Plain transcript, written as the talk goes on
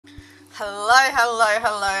Hello,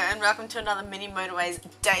 and welcome to another Mini Motorways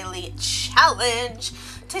Daily Challenge.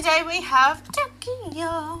 Today we have Tokyo.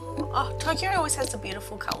 Oh, Tokyo always has the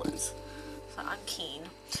beautiful colours, so I'm keen.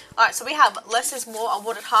 Alright, so we have less is more,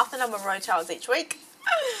 awarded half the number of road towers each week.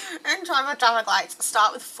 And traffic lights.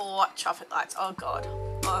 Start with 4 traffic lights. Oh god.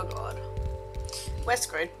 We're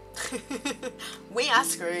screwed. We are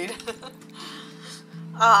screwed.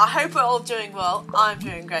 I hope we're all doing well. I'm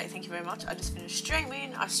doing great, thank you very much. I just finished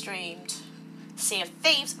streaming. I streamed Sea of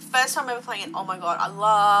Thieves. First time ever playing it. Oh my god, I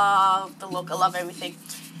love the look. I love everything.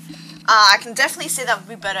 I can definitely see that would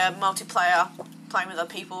be better multiplayer, playing with other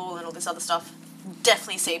people and all this other stuff.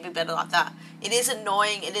 Definitely see it be better like that. It is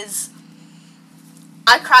annoying. It is...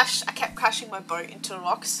 I kept crashing my boat into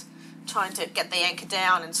rocks, trying to get the anchor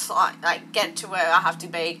down and get to where I have to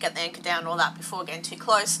be, get the anchor down and all that before getting too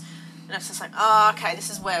close. And it's just like, oh, okay, this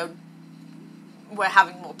is where we're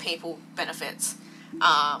having more people benefits.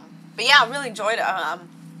 But yeah, I really enjoyed it.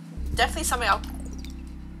 Definitely something I'll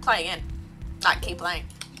play again. Keep playing.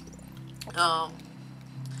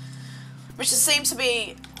 Which seems to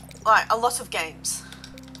be like a lot of games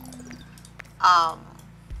that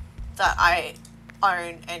I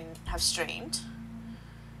own and have streamed,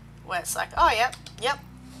 where it's like, oh, yep.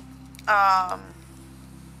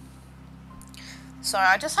 So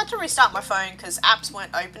I just had to restart my phone because apps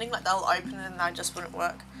weren't opening, like they'll open and they just wouldn't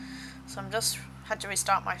work. So had to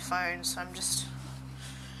restart my phone, so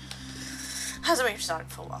hasn't been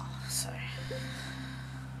restarted for a while, so.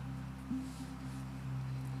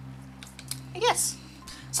 Yes.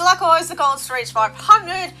 So like always, the goal is to reach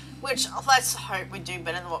 500, which let's hope we do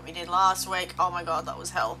better than what we did last week. Oh my god, that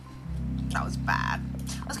was hell. That was bad.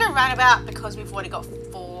 Let's go roundabout because we've already got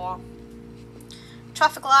 4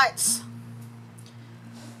 traffic lights.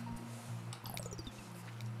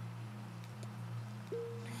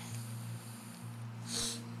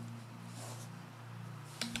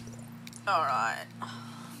 Alright.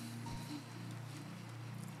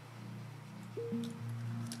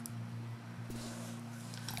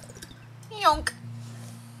 Yonk.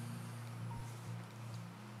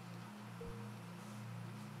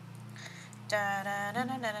 Alright,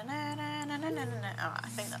 I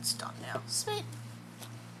think that's done now. Sweet.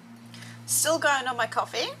 Still going on my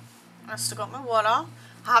coffee. I still got my water.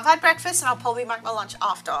 I've had breakfast and I'll probably make my lunch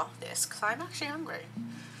after this because I'm actually hungry.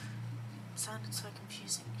 Sounded so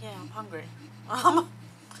confusing. Yeah, I'm hungry.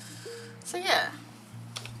 So yeah.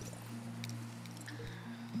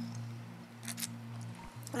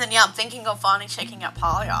 And then yeah, I'm thinking of finally checking out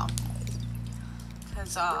Palia.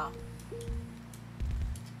 Because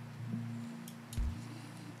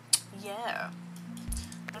yeah.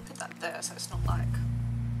 I'll put that there so it's not like...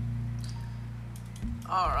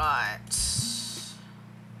 Alright.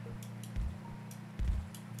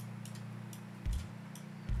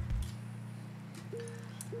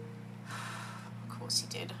 Of course he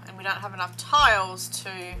did. And we don't have enough tiles to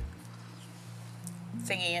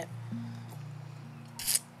thingy it.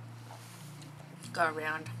 Go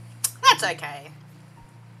around. That's okay.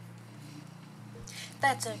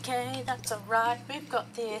 That's okay, that's alright. We've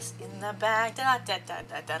got this in the bag. Da da da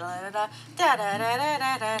da da da da da da da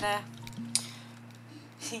da da da.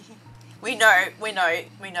 We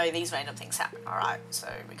know these random things happen, alright? So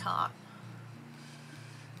we can't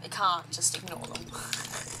just ignore them.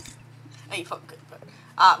 Oh, you probably could, but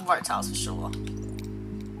road tiles for sure.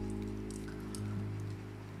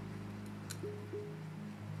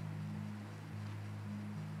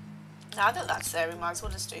 Now that that's there, we might as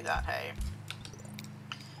well just do that, hey?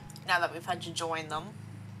 Now that we've had to join them.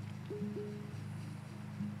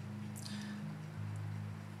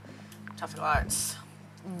 Traffic lights.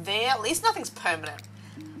 There, at least nothing's permanent.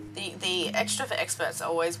 The extra for experts are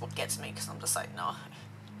always what gets me, because I'm just like, no.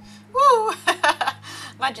 Woo!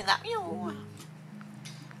 Imagine that.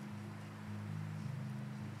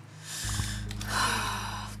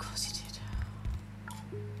 Of course you did.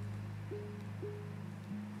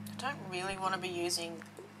 I don't really want to be using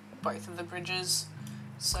both of the bridges,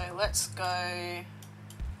 so let's go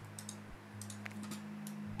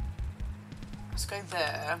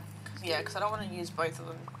there. Yeah, because I don't want to use both of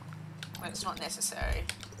them when it's not necessary.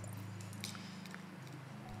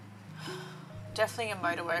 Definitely a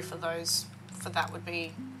motorway for that would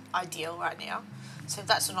be ideal right now. So if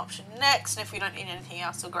that's an option next, and if we don't need anything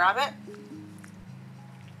else, we'll grab it.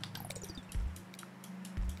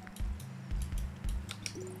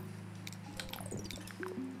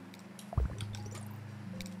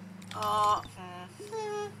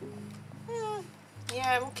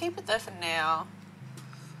 Yeah, we'll keep it there for now.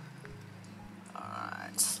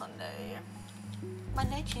 Alright, Sunday.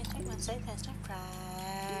 Monday, Tuesday, Wednesday, Thursday,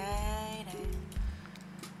 Friday.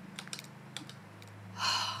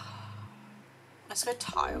 Let's go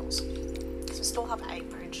tiles. Because we still have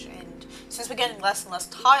acreage, and since we're getting less and less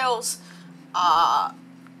tiles, I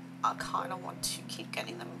kind of want to keep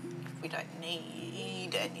getting them if we don't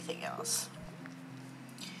need anything else.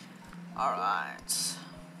 Alright.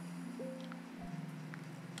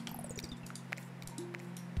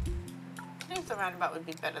 I think the roundabout would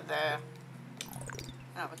be better there.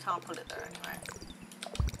 No, we can't put it there anyway.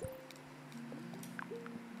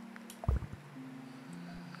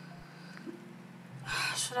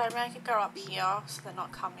 Should I make it go up here so they're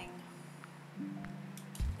not coming?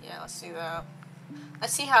 Yeah, let's do that.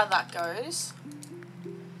 Let's see how that goes.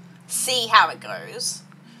 See how it goes.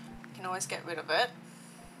 You can always get rid of it.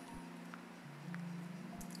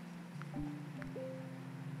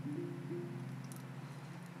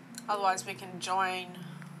 Otherwise we can join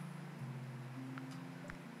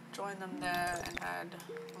them there and add,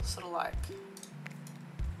 we'll sort of like,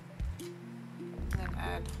 and then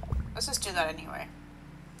add, let's just do that anyway.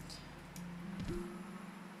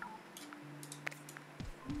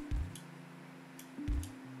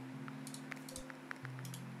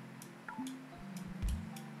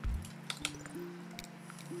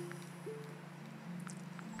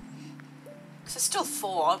 Because it's still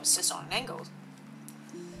 4, it's just on an angle.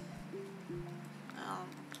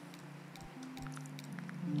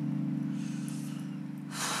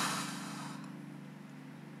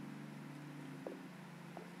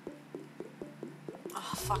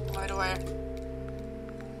 Fuck, motorway.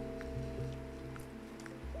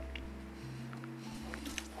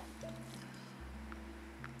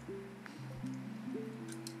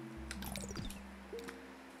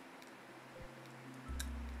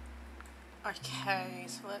 Okay,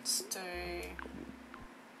 so let's do...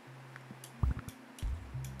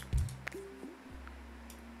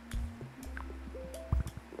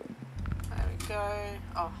 There we go.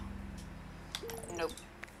 Oh. Nope.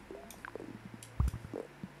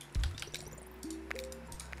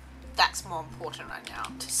 That's more important right now,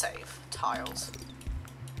 to save tiles.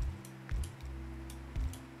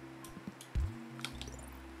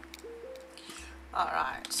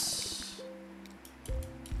 Alright.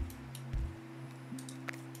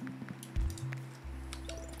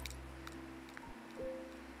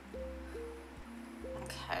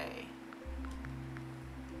 Okay.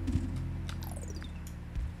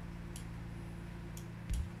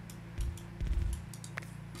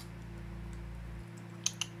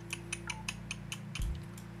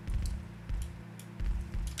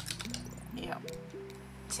 Yep.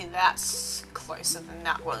 See, that's closer than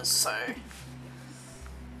that was, so...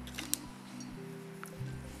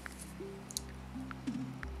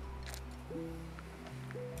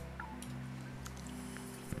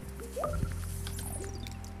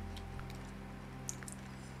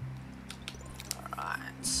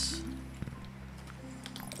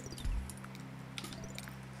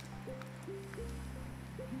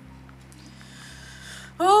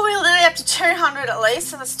 Oh, we'll nearly up to 200 at least,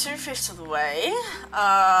 so that's 2/5 of the way.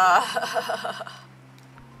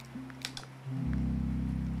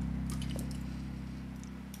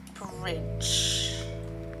 Bridge.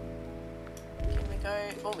 Can we go?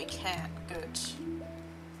 Oh, we can. Good.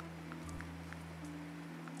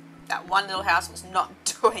 That one little house was not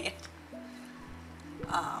doing it.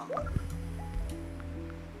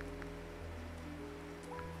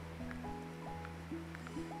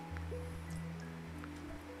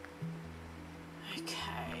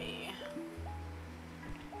 Okay.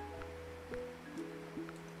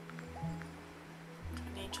 Do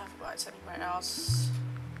we need traffic lights anywhere else?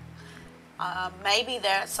 Maybe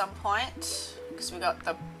there at some point, because we got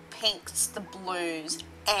the pinks, the blues,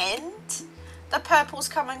 and the purples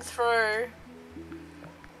coming through.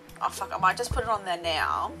 Oh fuck, I might just put it on there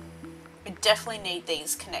now. We definitely need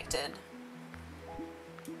these connected.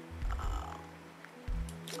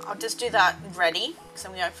 I'll just do that ready, because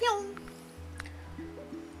I'm going to film.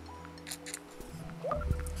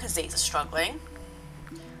 Because these are struggling.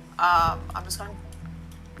 I'm just going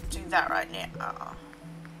to do that right now.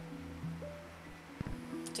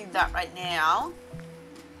 Do that right now.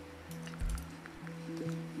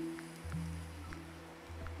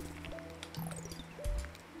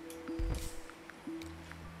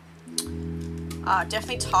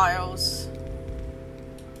 Definitely tiles.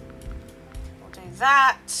 We'll do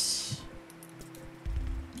that.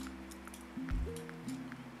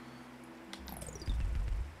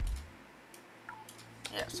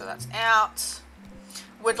 Yeah, so that's out.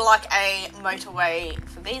 Would like a motorway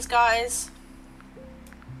for these guys.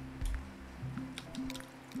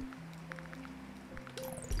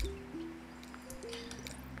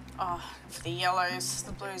 Oh, for the yellows,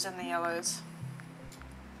 the blues and the yellows.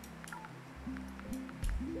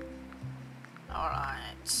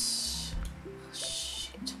 Alright.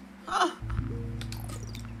 Shit. Ah.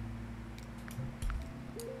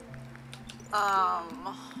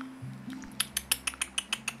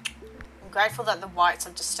 I'm grateful that the whites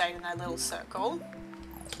have just stayed in their little circle.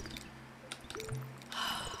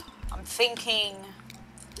 I'm thinking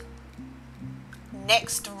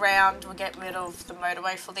next round we'll get rid of the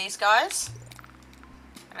motorway for these guys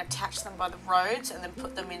and attach them by the roads and then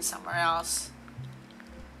put them in somewhere else.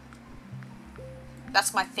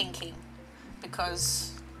 That's my thinking,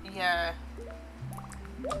 because, yeah.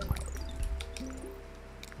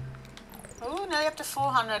 Ooh, nearly up to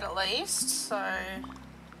 400 at least, so...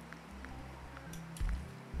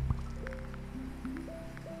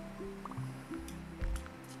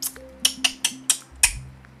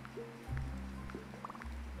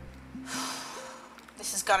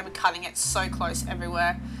 This is going to be cutting it so close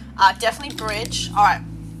everywhere. Definitely bridge. Alright,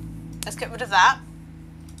 let's get rid of that.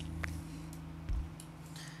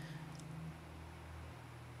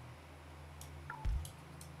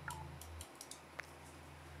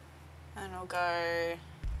 And we'll go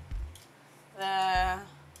there.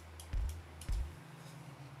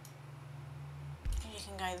 You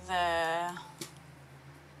can go there.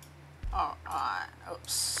 Alright,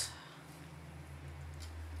 oops.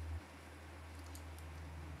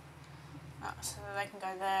 Oh, so they can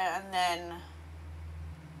go there and then...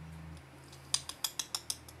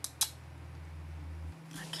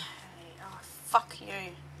 Okay, oh fuck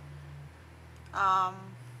you.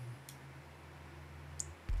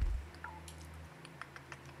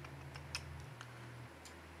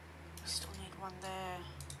 Still need one there.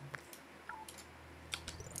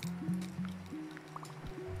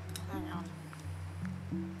 Hang on.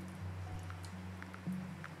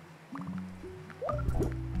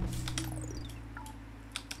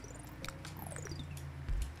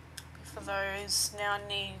 For those, now I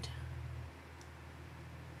need...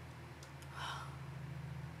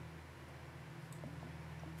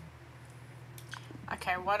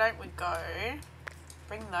 Okay, why don't we go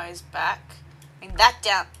bring those back, bring that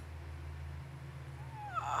down.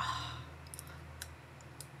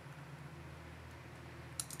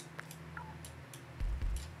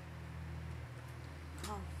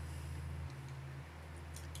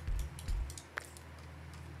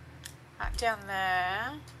 That down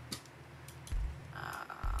there.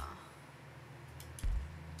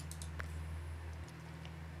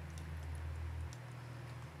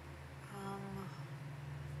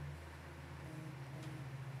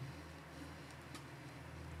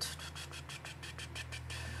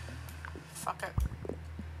 Fuck it.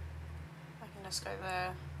 I can just go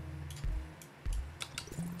there.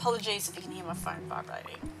 Apologies if you can hear my phone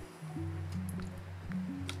vibrating.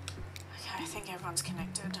 Okay, I think everyone's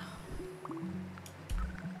connected.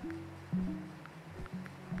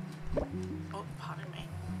 Oh, pardon me.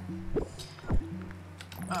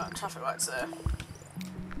 Traffic lights there.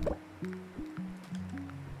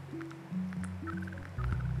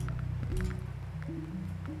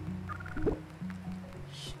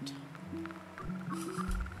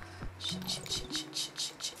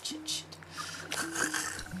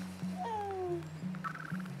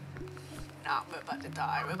 No, we're about to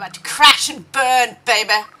die. We're about to crash and burn,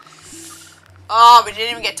 baby. Oh, we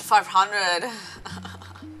didn't even get to 500.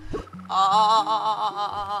 Oh.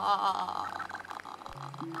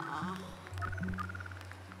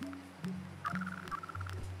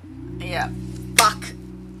 Yeah. Fuck.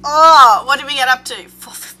 Oh, what did we get up to?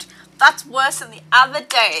 450. That's worse than the other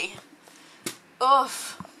day.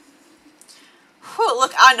 Oof. Whew,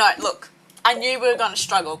 look, I know, look. I knew we were going to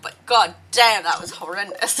struggle, but god damn, that was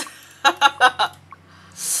horrendous.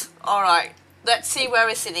 Alright, let's see where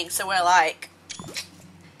we're sitting. So we're like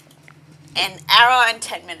an hour and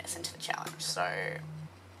 10 minutes into the challenge. So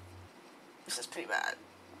this is pretty bad.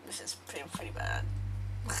 This is pretty bad.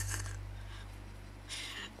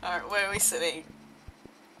 Alright, where are we sitting?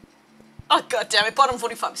 Oh god damn it, bottom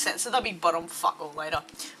 45%, so that'll be bottom fuck all later.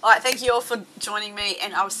 Alright, thank you all for joining me,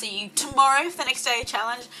 and I'll see you tomorrow for the next day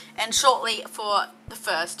challenge, and shortly for the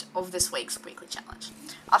first of this week's weekly challenge.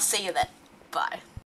 I'll see you then. Bye.